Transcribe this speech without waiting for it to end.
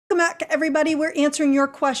back, everybody. We're answering your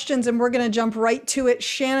questions and we're going to jump right to it.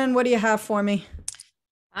 Shannon, what do you have for me?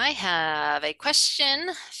 I have a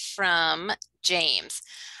question from James.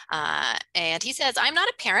 And he says, I'm not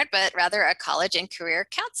a parent, but rather a college and career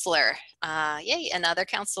counselor. Yay, another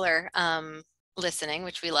counselor listening,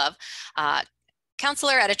 which we love.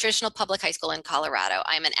 Counselor at a traditional public high school in Colorado.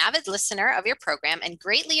 I'm an avid listener of your program and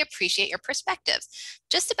greatly appreciate your perspectives.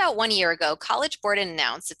 Just about 1 year ago, College Board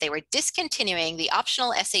announced that they were discontinuing the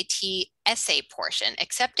optional SAT essay portion,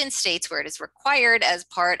 except in states where it is required as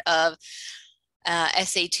part of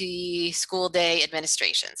SAT school day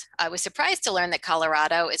administrations. I was surprised to learn that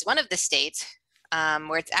Colorado is one of the states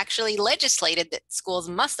where it's actually legislated that schools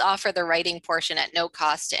must offer the writing portion at no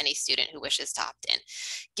cost to any student who wishes to opt in.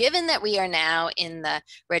 Given that we are now in the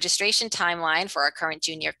registration timeline for our current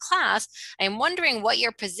junior class, I'm wondering what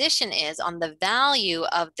your position is on the value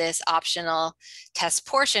of this optional test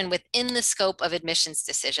portion within the scope of admissions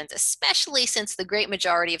decisions, especially since the great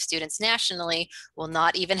majority of students nationally will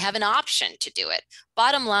not even have an option to do it.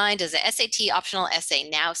 Bottom line, does the SAT optional essay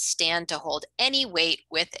now stand to hold any weight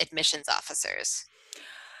with admissions officers?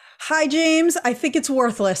 Hi, James. I think it's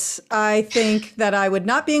worthless. I think that I would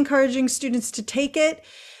not be encouraging students to take it.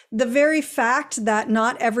 The very fact that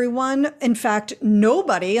not everyone, in fact,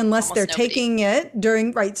 nobody, unless Almost they're nobody. taking it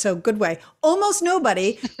during, right, so good way, almost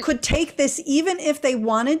nobody could take this even if they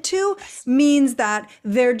wanted to, means that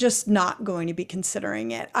they're just not going to be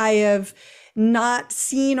considering it. I have not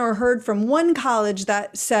seen or heard from one college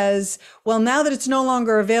that says, well, now that it's no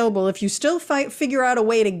longer available, if you still figure out a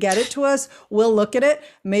way to get it to us, we'll look at it.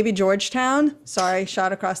 Maybe Georgetown. Sorry,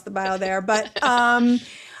 shot across the bow there. But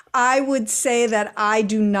I would say that I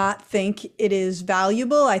do not think it is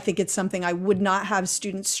valuable. I think it's something I would not have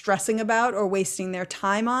students stressing about or wasting their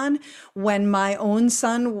time on. When my own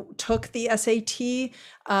son took the SAT,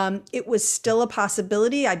 it was still a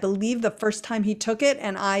possibility. I believe the first time he took it,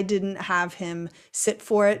 and I didn't have him sit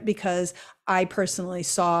for it because I personally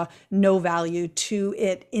saw no value to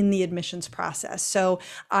it in the admissions process. So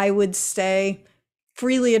I would say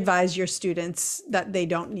freely advise your students that they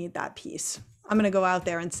don't need that piece. I'm going to go out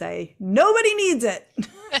there and say, nobody needs it.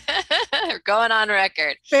 Going on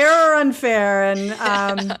record. Fair or unfair.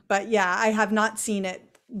 And, but yeah, I have not seen it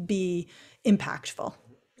be impactful.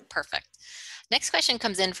 Perfect. Next question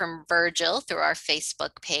comes in from Virgil through our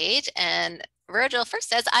Facebook page. And Virgil first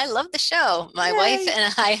says, I love the show. My Yay. wife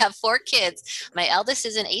and I have 4 kids. My eldest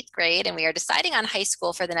is in 8th grade and we are deciding on high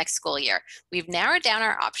school for the next school year. We've narrowed down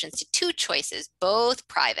our options to 2 choices, both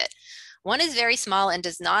private. One is very small and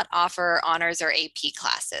does not offer honors or AP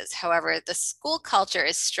classes. However, the school culture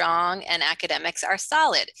is strong and academics are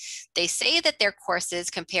solid. They say that their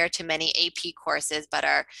courses compare to many AP courses, but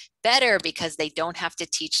are better because they don't have to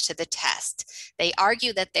teach to the test. They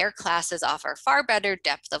argue that their classes offer far better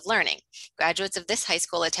depth of learning. Graduates of this high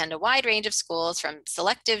school attend a wide range of schools from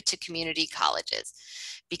selective to community colleges.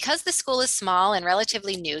 Because the school is small and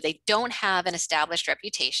relatively new, they don't have an established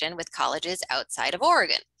reputation with colleges outside of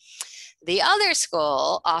Oregon. The other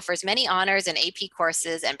school offers many honors and AP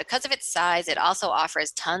courses, and because of its size, it also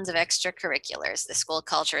offers tons of extracurriculars. The school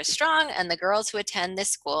culture is strong, and the girls who attend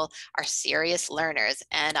this school are serious learners,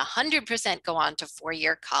 and 100% go on to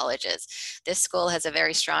 4-year colleges. This school has a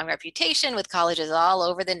very strong reputation with colleges all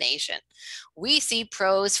over the nation. We see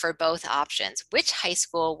pros for both options. Which high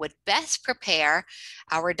school would best prepare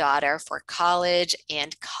our daughter for college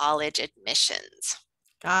and college admissions?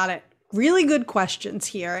 Got it. Really good questions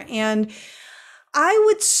here. And I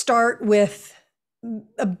would start with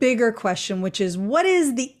a bigger question, which is, what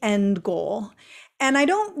is the end goal? And I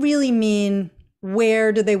don't really mean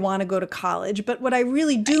where do they want to go to college, but what I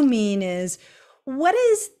really do mean is, what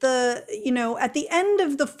is the, at the end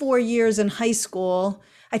of the 4 years in high school,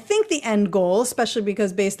 I think the end goal, especially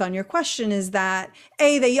because based on your question, is that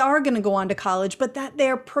A, they are going to go on to college, but that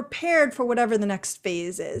they're prepared for whatever the next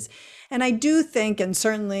phase is. And I do think, and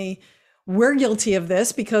certainly we're guilty of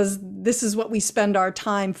this because this is what we spend our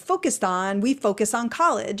time focused on. We focus on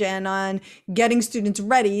college and on getting students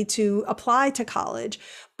ready to apply to college.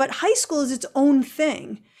 But high school is its own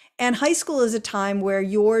thing. And high school is a time where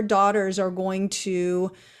your daughters are going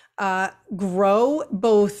to grow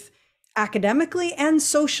both academically and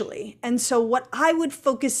socially. And so what I would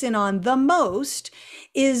focus in on the most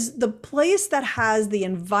is the place that has the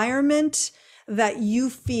environment that you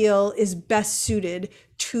feel is best suited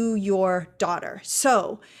to your daughter.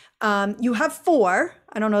 So you have 4,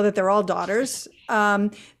 I don't know that they're all daughters,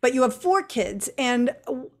 but you have 4 kids, and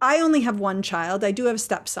I only have 1 child. I do have a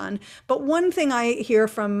stepson. But one thing I hear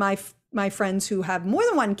from my friends who have more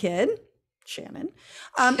than 1 kid, Shannon,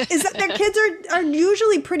 is that their kids are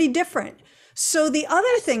usually pretty different. So the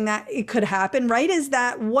other thing that it could happen, right, is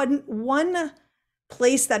that one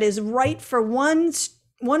place that is right for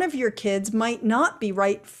one of your kids might not be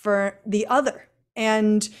right for the other.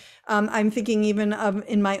 And I'm thinking even of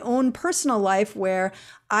in my own personal life where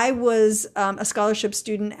I was a scholarship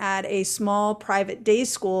student at a small private day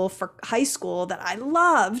school for high school that I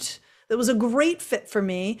loved. That was a great fit for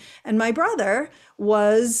me. And my brother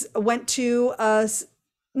went to a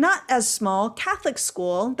not as small Catholic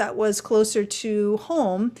school that was closer to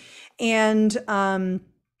home. And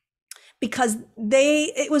because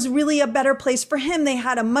it was really a better place for him. They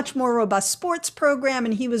had a much more robust sports program,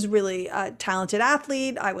 and he was really a talented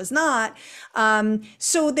athlete. I was not.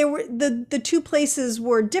 So there were the two places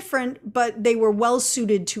were different, but they were well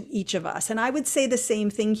suited to each of us. And I would say the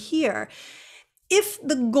same thing here. If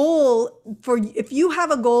you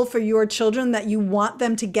have a goal for your children that you want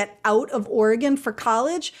them to get out of Oregon for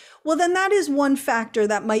college, well, then that is one factor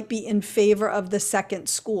that might be in favor of the second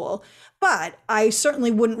school. But I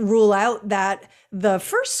certainly wouldn't rule out that the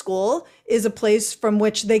first school is a place from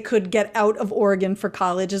which they could get out of Oregon for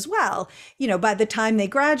college as well. You know, by the time they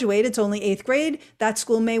graduate, it's only 8th grade, that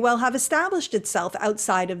school may well have established itself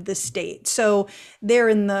outside of the state. So they're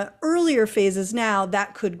in the earlier phases now,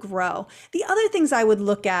 that could grow. The other things I would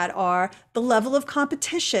look at are the level of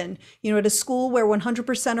competition. You know, at a school where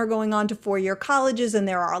 100% are going on to 4-year colleges and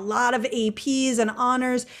there are a lot of APs and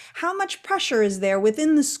honors, how much pressure is there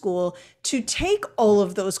within the school to take all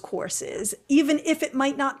of those courses, even if it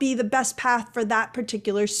might not be the best path for that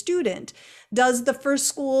particular student? Does the first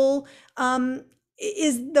school,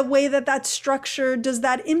 is the way that that's structured, does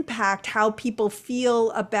that impact how people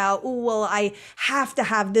feel about, oh, well, I have to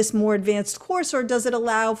have this more advanced course, or does it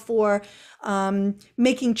allow for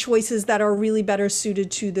making choices that are really better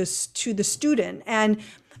suited to the student? And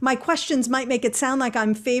my questions might make it sound like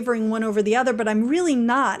I'm favoring one over the other, but I'm really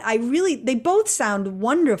not. They both sound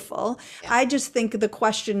wonderful. Yeah. I just think the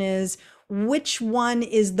question is, which one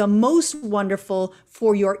is the most wonderful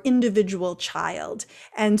for your individual child?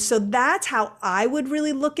 And so that's how I would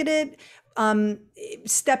really look at it,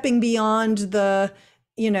 stepping beyond the,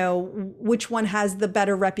 which one has the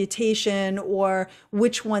better reputation or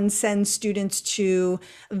which one sends students to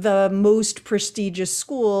the most prestigious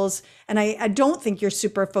schools. And I don't think you're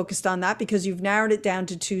super focused on that because you've narrowed it down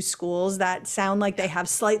to 2 schools that sound like they have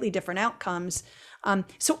slightly different outcomes.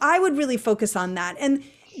 So I would really focus on that. And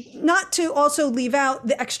not to also leave out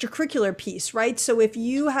the extracurricular piece, right? So if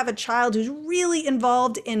you have a child who's really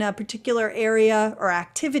involved in a particular area or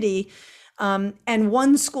activity, and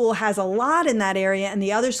one school has a lot in that area and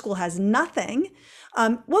the other school has nothing,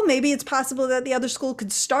 well, maybe it's possible that the other school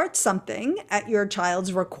could start something at your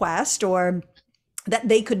child's request, or that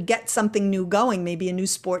they could get something new going, maybe a new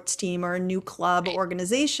sports team or a new club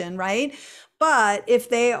organization, right? But if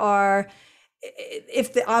the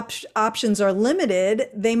options are limited,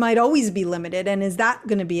 they might always be limited. And is that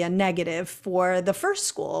going to be a negative for the first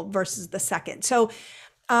school versus the second? So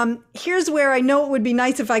here's where I know it would be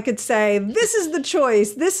nice if I could say, this is the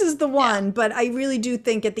choice, this is the one. Yeah. But I really do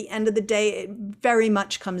think at the end of the day, it very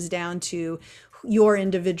much comes down to your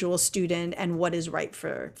individual student and what is right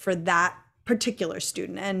for that particular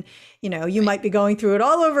student. And, you might be going through it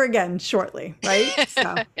all over again shortly, right?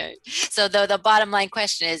 So the bottom line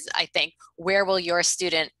question is, I think, where will your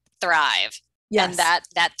student thrive? Yes. And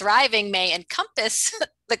that thriving may encompass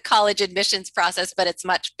the college admissions process, but it's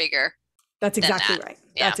much bigger. That's exactly right.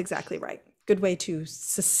 Yeah. That's exactly right. Good way to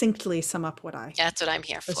succinctly sum up what That's what I'm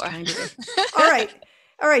here for. Trying to do.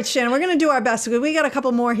 All right, Shannon, we're going to do our best. We got a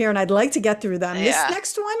couple more here and I'd like to get through them. Yeah. This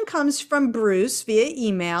next one comes from Bruce via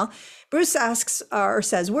email. Bruce asks or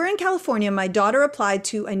says, we're in California. My daughter applied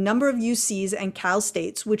to a number of UCs and Cal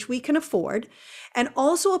States, which we can afford, and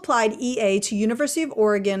also applied EA to University of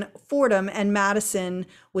Oregon, Fordham, and Madison,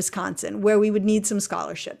 Wisconsin, where we would need some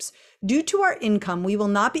scholarships. Due to our income, we will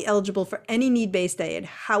not be eligible for any need-based aid.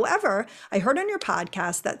 However, I heard on your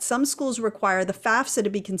podcast that some schools require the FAFSA to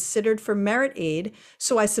be considered for merit aid,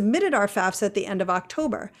 so I submitted our FAFSA at the end of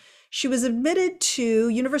October. She was admitted to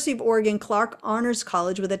University of Oregon Clark Honors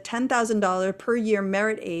College with a $10,000 per year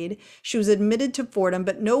merit aid. She was admitted to Fordham,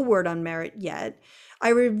 but no word on merit yet. I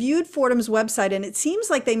reviewed Fordham's website and it seems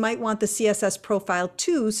like they might want the CSS profile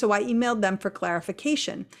too, so I emailed them for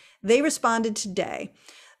clarification. They responded today.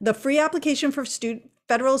 The free application for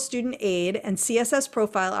federal student aid and CSS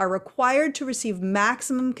profile are required to receive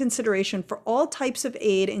maximum consideration for all types of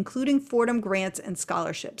aid, including Fordham grants and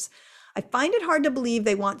scholarships. I find it hard to believe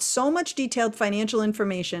they want so much detailed financial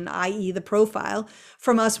information, i.e. the profile,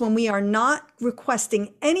 from us when we are not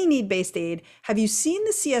requesting any need-based aid. Have you seen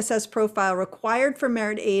the CSS profile required for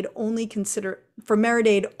merit aid only consideration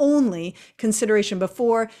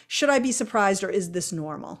before? Should I be surprised, or is this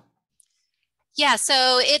normal? Yeah,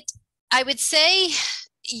 so I would say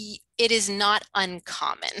it is not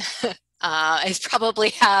uncommon. Is probably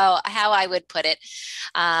how I would put it.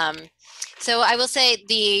 So I will say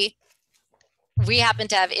we happen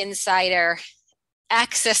to have insider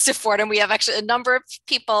access to Fordham. We have actually a number of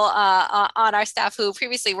people on our staff who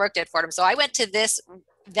previously worked at Fordham. So I went to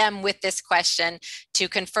them with this question to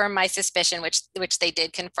confirm my suspicion, which they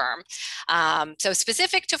did confirm. So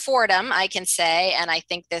specific to Fordham, I can say, and I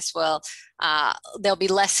think this will, there'll be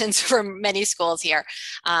lessons for many schools here.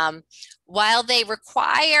 While they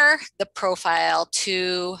require the profile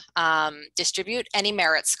to distribute any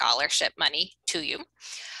merit scholarship money to you,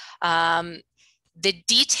 the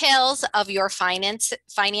details of your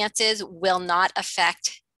finances will not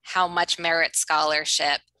affect how much merit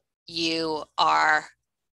scholarship you are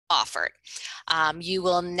offered. You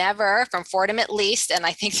will never, from Fordham at least, and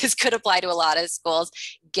I think this could apply to a lot of schools,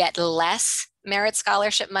 get less merit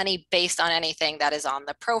scholarship money based on anything that is on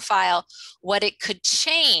the profile. What it could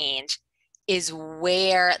change is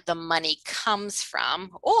where the money comes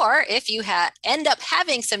from, or if you end up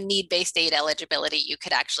having some need-based aid eligibility, you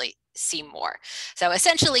could actually see more. So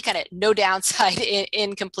essentially kind of no downside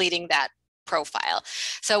in completing that profile.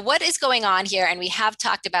 So what is going on here, and we have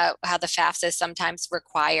talked about how the FAFSA is sometimes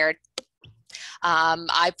required.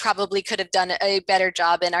 I probably could have done a better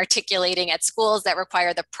job in articulating at schools that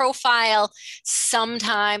require the profile.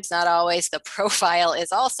 Sometimes, not always, the profile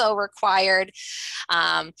is also required.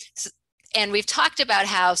 And we've talked about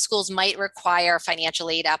how schools might require financial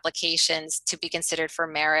aid applications to be considered for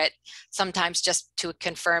merit, sometimes just to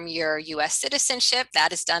confirm your US citizenship.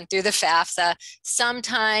 That is done through the FAFSA.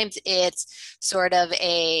 Sometimes it's sort of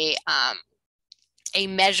a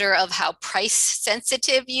measure of how price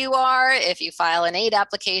sensitive you are. If you file an aid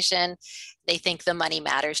application, they think the money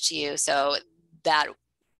matters to you. So that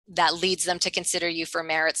leads them to consider you for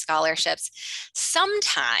merit scholarships.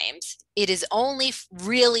 Sometimes it is only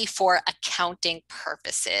really for accounting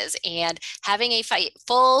purposes, and having a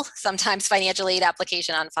full, sometimes financial aid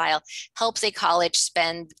application on file helps a college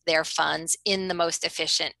spend their funds in the most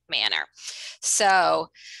efficient manner. So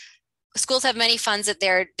schools have many funds at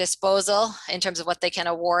their disposal in terms of what they can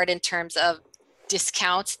award in terms of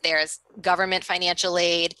discounts. There's government financial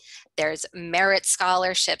aid, there's merit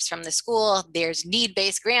scholarships from the school, there's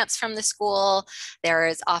need-based grants from the school, there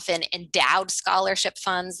is often endowed scholarship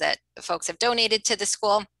funds that folks have donated to the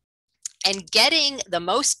school. And getting the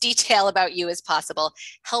most detail about you as possible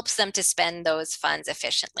helps them to spend those funds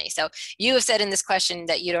efficiently. So you have said in this question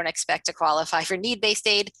that you don't expect to qualify for need-based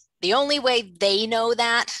aid. The only way they know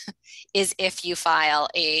that is if you file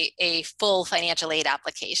a full financial aid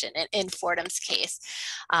application in Fordham's case.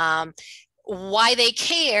 Why they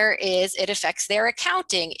care is it affects their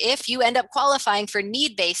accounting. If you end up qualifying for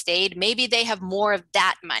need-based aid, maybe they have more of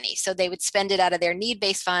that money. So they would spend it out of their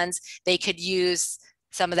need-based funds. They could use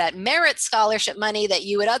some of that merit scholarship money that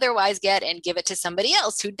you would otherwise get and give it to somebody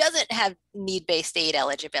else who doesn't have need-based aid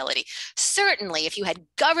eligibility. Certainly, if you had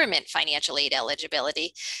government financial aid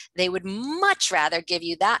eligibility, they would much rather give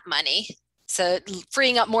you that money, so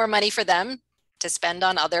freeing up more money for them to spend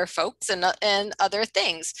on other folks and other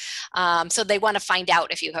things. So they want to find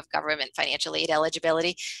out if you have government financial aid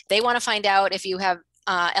eligibility. They want to find out if you have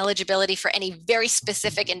eligibility for any very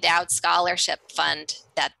specific endowed scholarship fund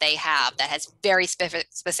that they have that has very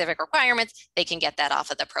specific requirements. They can get that off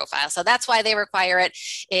of the profile. So that's why they require it.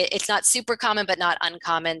 It's not super common, but not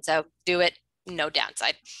uncommon. So do it, no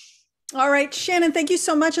downside. All right, Shannon, thank you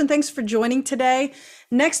so much. And thanks for joining today.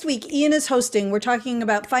 Next week, Ian is hosting. We're talking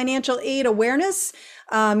about financial aid awareness.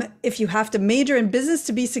 If you have to major in business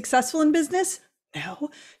to be successful in business, no.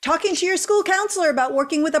 Talking to your school counselor about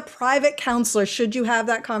working with a private counselor, should you have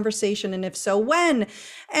that conversation, and if so, when?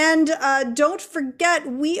 And don't forget,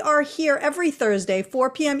 we are here every Thursday, 4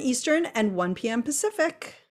 p.m. Eastern and 1 p.m. Pacific.